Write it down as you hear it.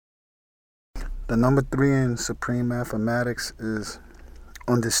The number three in supreme mathematics is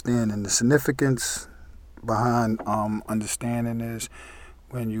understanding. The significance behind understanding is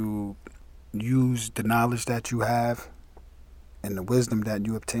when you use the knowledge that you have and the wisdom that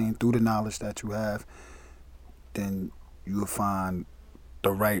you obtain through the knowledge that you have, then you will find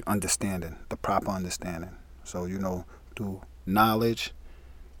the right understanding, the proper understanding. So, through knowledge,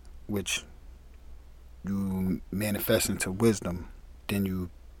 which you manifest into wisdom, then you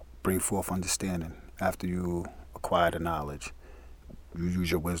bring forth understanding. After you acquire the knowledge, you use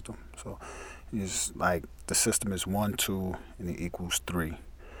your wisdom. So it's like the system is 1, 2, and it equals 3.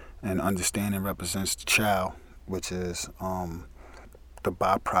 And understanding represents the child, which is the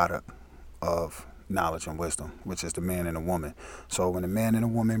byproduct of knowledge and wisdom, which is the man and the woman. So when the man and the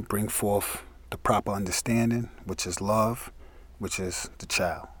woman bring forth the proper understanding, which is love, which is the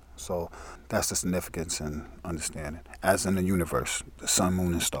child. So that's the significance in understanding, as in the universe, the sun,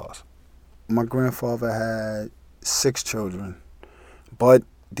 moon, and stars. My grandfather had 6 children, but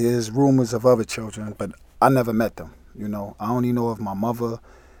there's rumors of other children, but I never met them. I only know of my mother,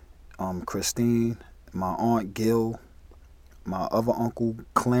 Christine, my aunt Gil, my other uncle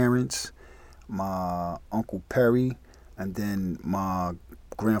Clarence, my uncle Perry, and then my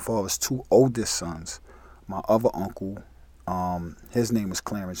grandfather's 2 oldest sons. My other uncle, his name was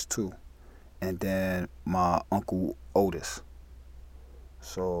Clarence too, and then my uncle Otis.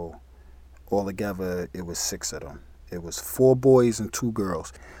 So altogether, it was 6 of them. It was 4 boys and 2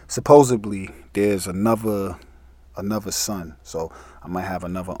 girls. Supposedly, there's another son, so I might have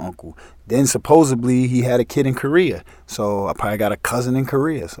another uncle. Then supposedly he had a kid in Korea, so I probably got a cousin in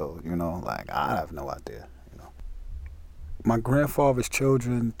Korea. So I have no idea. My grandfather's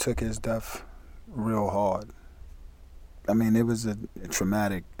children took his death real hard. I mean, it was a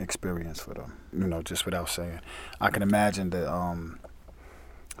traumatic experience for them. Just without saying, I can imagine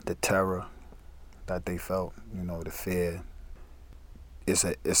the terror that they felt. The fear.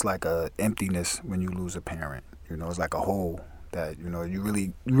 It's like a emptiness when you lose a parent. It's like a hole that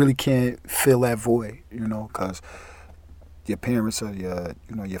you really can't fill that void. Because your parents are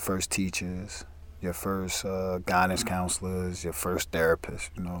your first teachers, your first guidance counselors, your first therapists.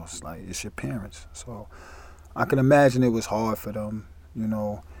 It's your parents. So I can imagine it was hard for them.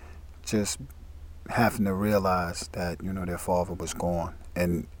 Just having to realize that their father was gone,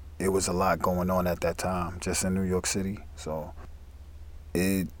 and it was a lot going on at that time, just in New York City. So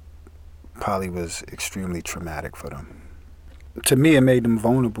it probably was extremely traumatic for them. To me, it made them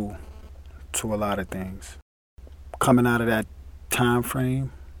vulnerable to a lot of things. Coming out of that time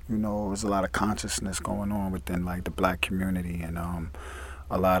frame, it was a lot of consciousness going on within like the black community, and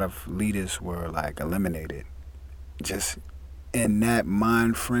a lot of leaders were like eliminated. Just in that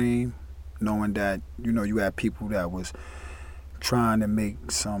mind frame, knowing that you had people that was trying to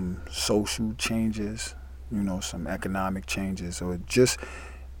make some social changes, some economic changes, or just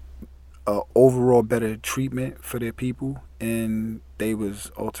overall better treatment for their people, and they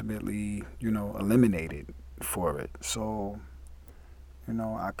was ultimately eliminated for it. So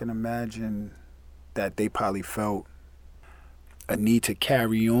I can imagine that they probably felt a need to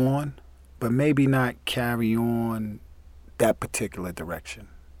carry on, but maybe not carry on that particular direction,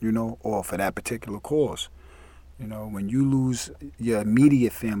 or for that particular cause. When you lose your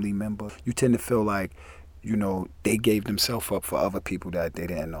immediate family member, you tend to feel like they gave themselves up for other people that they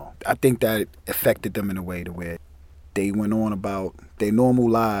didn't know. I think that affected them in a way to where they went on about their normal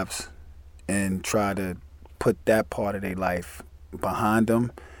lives and tried to put that part of their life behind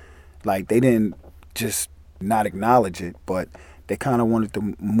them. Like, they didn't just not acknowledge it, but they kind of wanted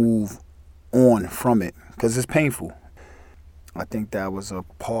to move on from it because it's painful. I think that was a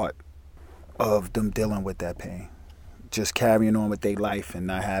part of them dealing with that pain. Just carrying on with their life and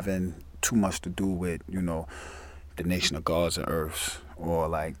not having too much to do with, the Nation of Gods and Earths, or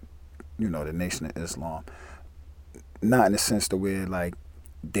like, the Nation of Islam. Not in the sense to where like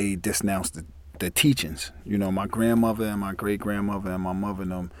they denounced the teachings. My grandmother and my great grandmother and my mother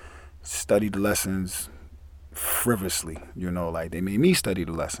and them studied the lessons frivolously. Like they made me study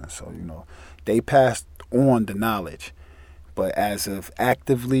the lessons. So, they passed on the knowledge. But as of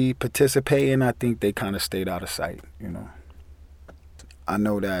actively participating, I think they kind of stayed out of sight. I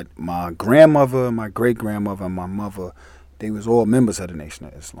know that my grandmother, my great grandmother, and my mother, they was all members of the Nation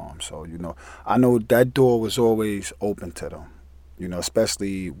of Islam. So, I know that door was always open to them,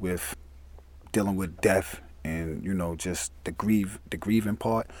 especially with dealing with death and, just the grieving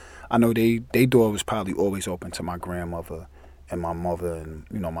part. I know they door was probably always open to my grandmother and my mother and,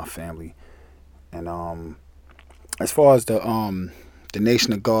 my family. And as far as the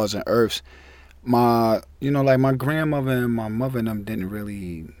Nation of Gods and Earths, my grandmother and my mother and them didn't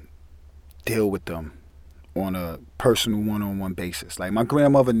really deal with them on a personal one-on-one basis. Like my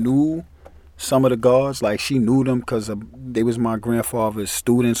grandmother knew some of the guards, like she knew them because they was my grandfather's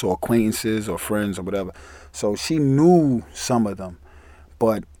students or acquaintances or friends or whatever. So she knew some of them,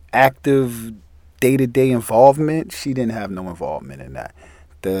 but active day-to-day involvement, she didn't have no involvement in that.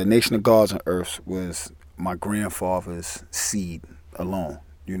 The Nation of Guards and Earths was my grandfather's seed alone.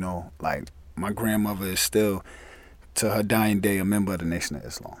 Like my grandmother is still, to her dying day, a member of the Nation of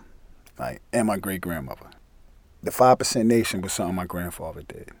Islam. Like, and my great grandmother. The 5% Nation was something my grandfather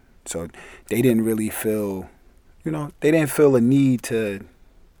did. So they didn't really feel, they didn't feel a need to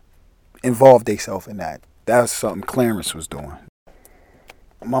involve themselves in that. That's something Clarence was doing.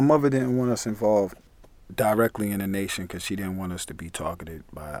 My mother didn't want us involved directly in the nation because she didn't want us to be targeted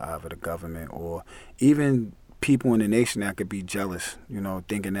by either the government or even people in the nation that could be jealous,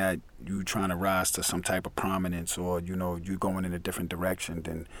 thinking that you trying to rise to some type of prominence or, you going in a different direction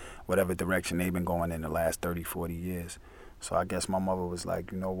than whatever direction they've been going in the last 30, 40 years. So I guess my mother was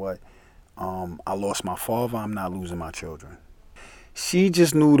like, you know what? I lost my father. I'm not losing my children. She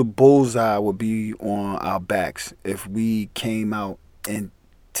just knew the bullseye would be on our backs if we came out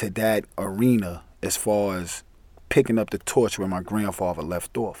into that arena as far as picking up the torch where my grandfather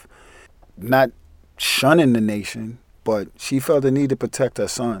left off. Not shunning the nation, but she felt the need to protect her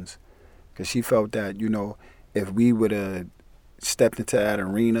sons because she felt that, if we would have stepped into that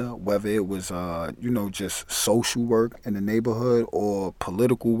arena, whether it was, just social work in the neighborhood or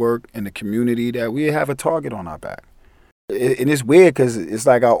political work in the community, that we have a target on our back. And it's weird because it's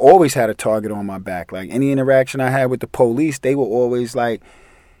like I always had a target on my back. Like any interaction I had with the police, they would always like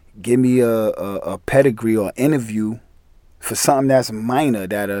give me a pedigree or interview for something that's minor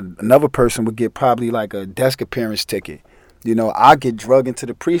that another person would get probably like a desk appearance ticket. I get drugged into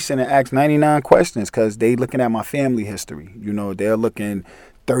the precinct and ask 99 questions because they looking at my family history. They're looking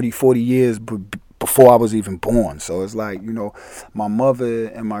 30, 40 years before I was even born. So it's like, my mother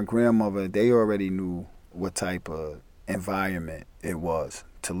and my grandmother, they already knew what type of environment it was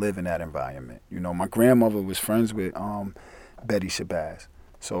to live in that environment. My grandmother was friends with Betty Shabazz.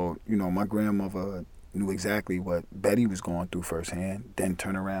 So, my grandmother knew exactly what Betty was going through firsthand. Then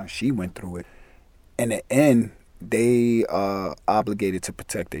turn around, she went through it. In the end, they are obligated to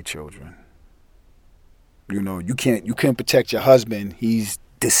protect their children. You can't protect your husband, he's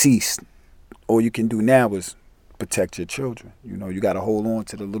deceased. All you can do now is protect your children. You got to hold on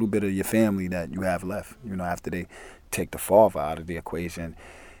to the little bit of your family that you have left. After they take the father out of the equation,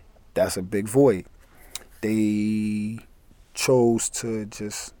 that's a big void. They chose to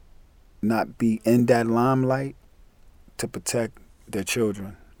just not be in that limelight to protect their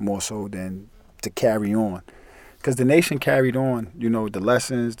children more so than to carry on. Because the nation carried on, the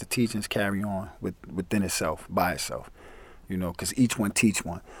lessons, the teachings carry on within itself, by itself, because each one teach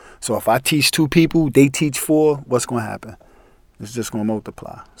one. So if I teach 2 people, they teach 4, what's going to happen? It's just going to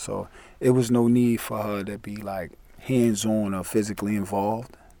multiply. So it was no need for her to be like hands-on or physically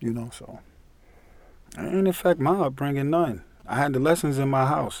involved, so. It didn't affect my upbringing none. I had the lessons in my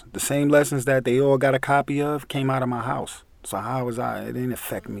house. The same lessons that they all got a copy of came out of my house. So how was it didn't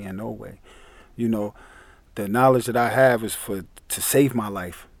affect me in no way. The knowledge that I have is to save my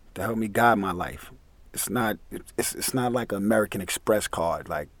life, to help me guide my life. It's not like an American Express card.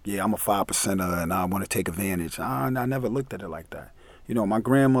 Like, yeah, I'm a 5%er and I want to take advantage. I never looked at it like that. My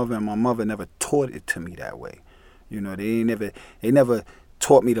grandmother and my mother never taught it to me that way. They never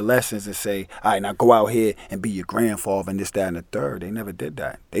taught me the lessons and say, all right, now go out here and be your grandfather and this, that, and the third. They never did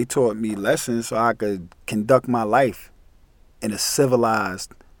that. They taught me lessons so I could conduct my life in a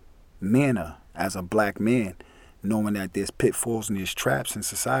civilized manner as a black man, knowing that there's pitfalls and there's traps in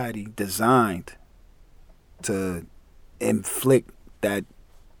society designed to inflict that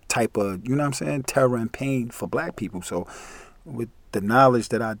type of, terror and pain for black people. So with the knowledge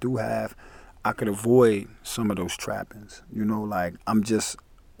that I do have, I could avoid some of those trappings. Like I'm just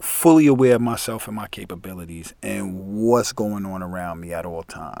fully aware of myself and my capabilities and what's going on around me at all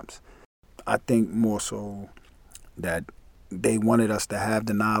times. I think more so that they wanted us to have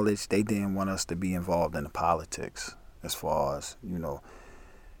the knowledge. They didn't want us to be involved in the politics as far as,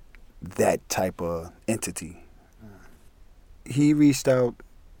 that type of entity. He reached out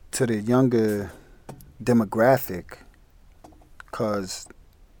to the younger demographic because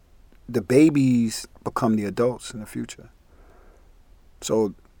the babies become the adults in the future.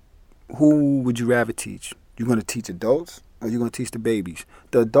 So who would you rather teach? You're going to teach adults or you're going to teach the babies?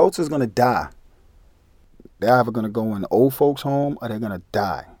 The adults is going to die. They're either going to go in the old folks' home or they're going to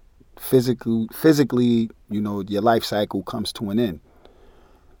die. Physically, your life cycle comes to an end.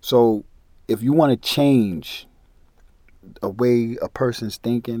 So if you want to change a way a person's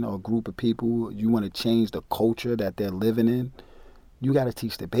thinking or a group of people, you want to change the culture that they're living in, you got to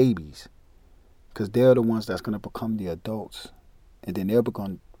teach the babies because they're the ones that's going to become the adults, and then they're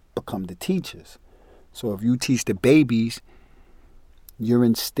going to become the teachers. So if you teach the babies, you're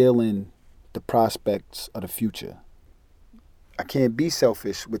instilling the prospects of the future. I can't be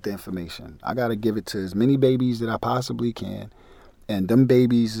selfish with the information. I got to give it to as many babies that I possibly can, and them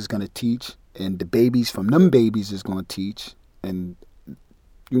babies is going to teach, and the babies from them babies is going to teach, and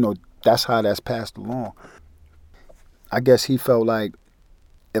that's how that's passed along. I guess he felt like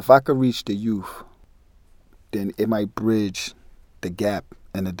if I could reach the youth, then it might bridge the gap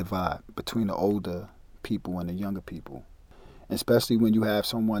and the divide between the older people and the younger people, especially when you have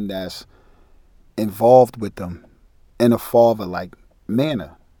someone that's involved with them in a father-like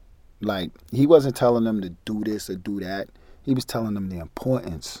manner. Like, he wasn't telling them to do this or do that. He was telling them the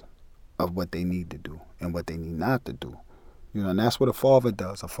importance of what they need to do and what they need not to do. And that's what a father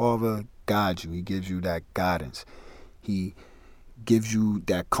does. A father guides you. He gives you that guidance. He gives you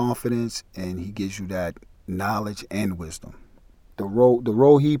that confidence, and he gives you that knowledge and wisdom. The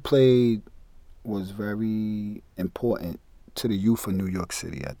role he played was very important to the youth of New York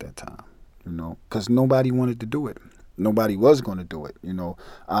City at that time, because nobody wanted to do it. Nobody was going to do it.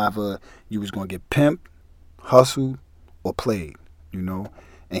 Either you was going to get pimped, hustled, or played, And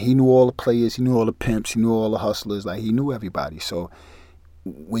he knew all the players, he knew all the pimps, he knew all the hustlers, like he knew everybody. So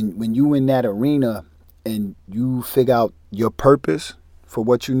when you in that arena and you figure out your purpose for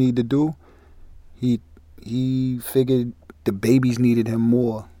what you need to do, he figured the babies needed him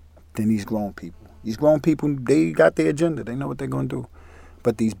more than these grown people. These grown people, they got their agenda. They know what they're going to do.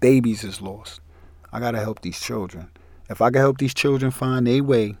 But these babies is lost. I got to help these children. If I can help these children find their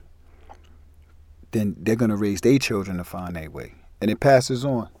way, then they're going to raise their children to find their way. And it passes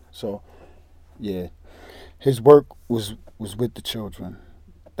on. So, yeah, his work was with the children.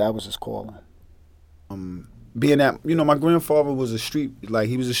 That was his calling. Being that, my grandfather was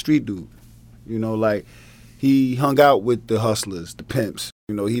he was a street dude. Like, he hung out with the hustlers, the pimps.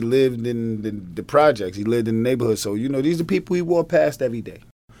 He lived in the projects. He lived in the neighborhood. So, these are people he walked past every day.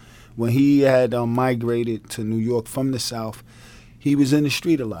 When he had migrated to New York from the South, he was in the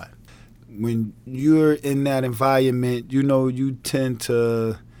street a lot. When you're in that environment, you tend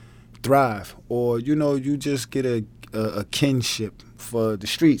to thrive, or, you just get a kinship for the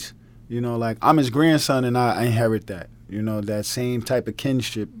streets. Like, I'm his grandson and I inherit that, that same type of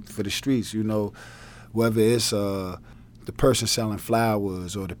kinship for the streets, whether it's the person selling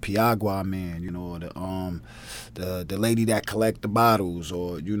flowers, or the Piagua man, or the lady that collect the bottles,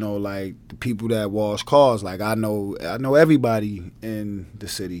 or like the people that wash cars. Like, I know everybody in the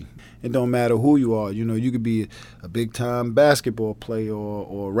city. It don't matter who you are. You could be a big time basketball player,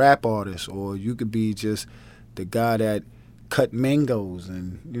 or a rap artist, or you could be just the guy that cut mangoes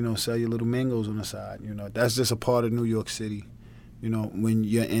and sell your little mangoes on the side. That's just a part of New York City. When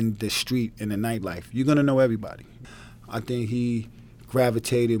you're in the street, in the nightlife, you're gonna know everybody. I think he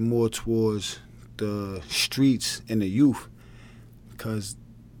gravitated more towards the streets and the youth, because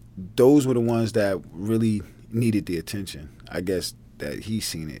those were the ones that really needed the attention. I guess that he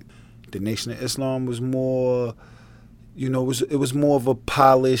seen it. The Nation of Islam was more, it was more of a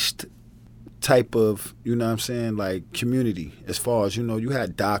polished type of, like, community. As far as, you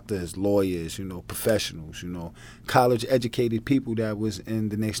had doctors, lawyers, professionals, college educated people that was in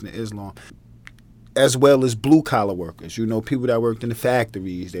the Nation of Islam, as well as blue collar workers, people that worked in the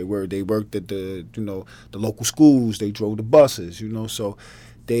factories. They worked at the local schools. They drove the buses, so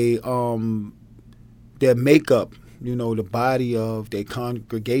they their makeup, the body of their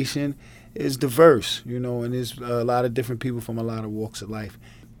congregation is diverse, and there's a lot of different people from a lot of walks of life.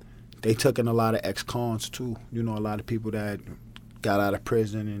 They took in a lot of ex-cons too, a lot of people that got out of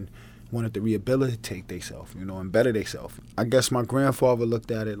prison and wanted to rehabilitate themselves, and better themselves. I guess my grandfather looked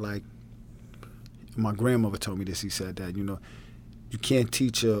at it like, my grandmother told me this. He said that, you can't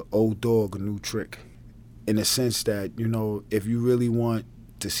teach an old dog a new trick, in the sense that, if you really want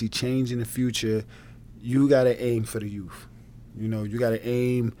to see change in the future, you got to aim for the youth. You got to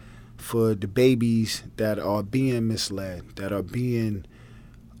aim for the babies that are being misled, that are being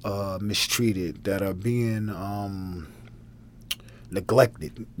mistreated, that are being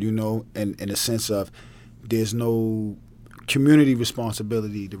neglected, in a sense of there's no community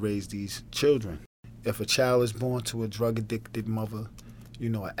responsibility to raise these children. If a child is born to a drug-addicted mother,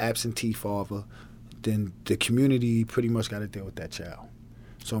 an absentee father, then the community pretty much got to deal with that child.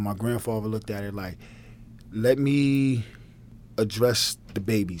 So my grandfather looked at it like, let me address the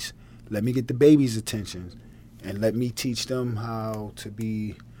babies. Let me get the babies' attention, and let me teach them how to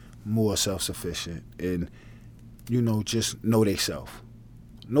be more self-sufficient. And just know theyself.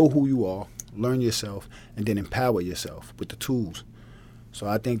 Know who you are, learn yourself, and then empower yourself with the tools. So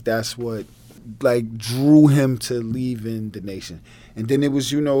I think that's what like drew him to leaving the nation. And then it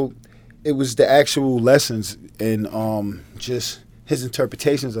was, it was the actual lessons and just his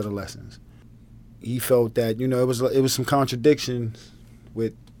interpretations of the lessons. He felt that, it was some contradictions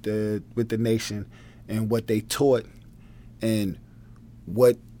with the nation and what they taught and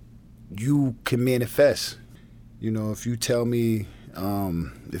what you can manifest. If you tell me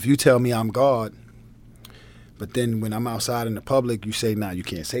I'm God, but then when I'm outside in the public, you say, nah, you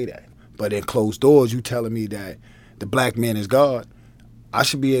can't say that. But in closed doors, you telling me that the black man is God, I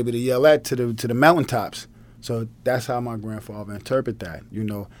should be able to yell that to the mountaintops. So that's how my grandfather interpret that.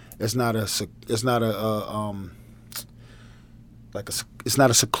 It's not a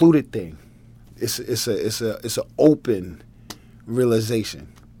secluded thing. It's a open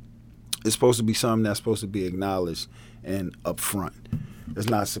realization. It's supposed to be something that's supposed to be acknowledged and upfront. It's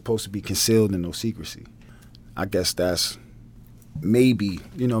not supposed to be concealed in no secrecy. I guess that's maybe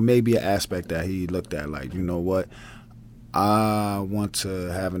an aspect that he looked at like, what? I want to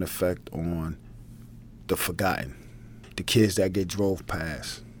have an effect on the forgotten, the kids that get drove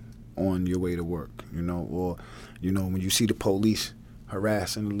past on your way to work, or, when you see the police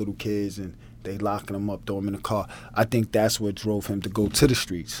harassing the little kids and they locking them up, throw them in the car. I think that's what drove him to go to the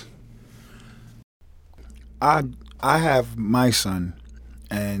streets. I have my son,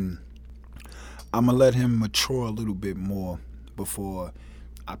 and I'm going to let him mature a little bit more before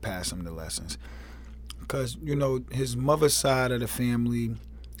I pass him the lessons. Because, his mother's side of the family,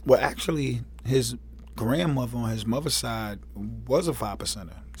 well, actually, his grandmother on his mother's side was a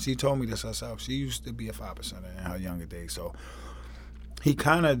 5%er. She told me this herself. She used to be a 5%er in her younger days. So he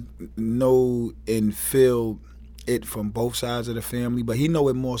kind of know and feel it from both sides of the family, but he know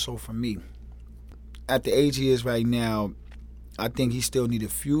it more so from me. At the age he is right now, I think he still need a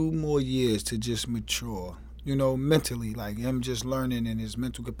few more years to just mature, mentally, like him just learning and his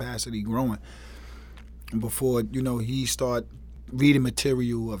mental capacity growing before, he start reading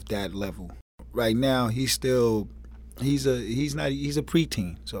material of that level. Right now, he's a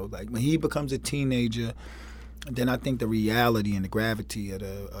preteen. So like when he becomes a teenager, then I think the reality and the gravity of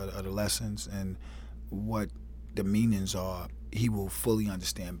the lessons and what the meanings are, he will fully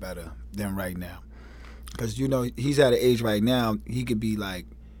understand better than right now. Because, he's at an age right now, he could be, like,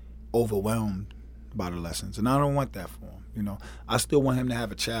 overwhelmed by the lessons. And I don't want that for him, I still want him to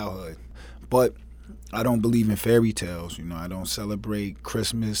have a childhood. But I don't believe in fairy tales, I don't celebrate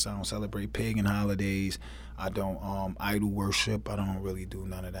Christmas. I don't celebrate pagan holidays. I don't idol worship. I don't really do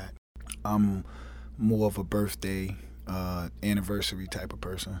none of that. I'm more of a birthday, anniversary type of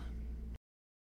person.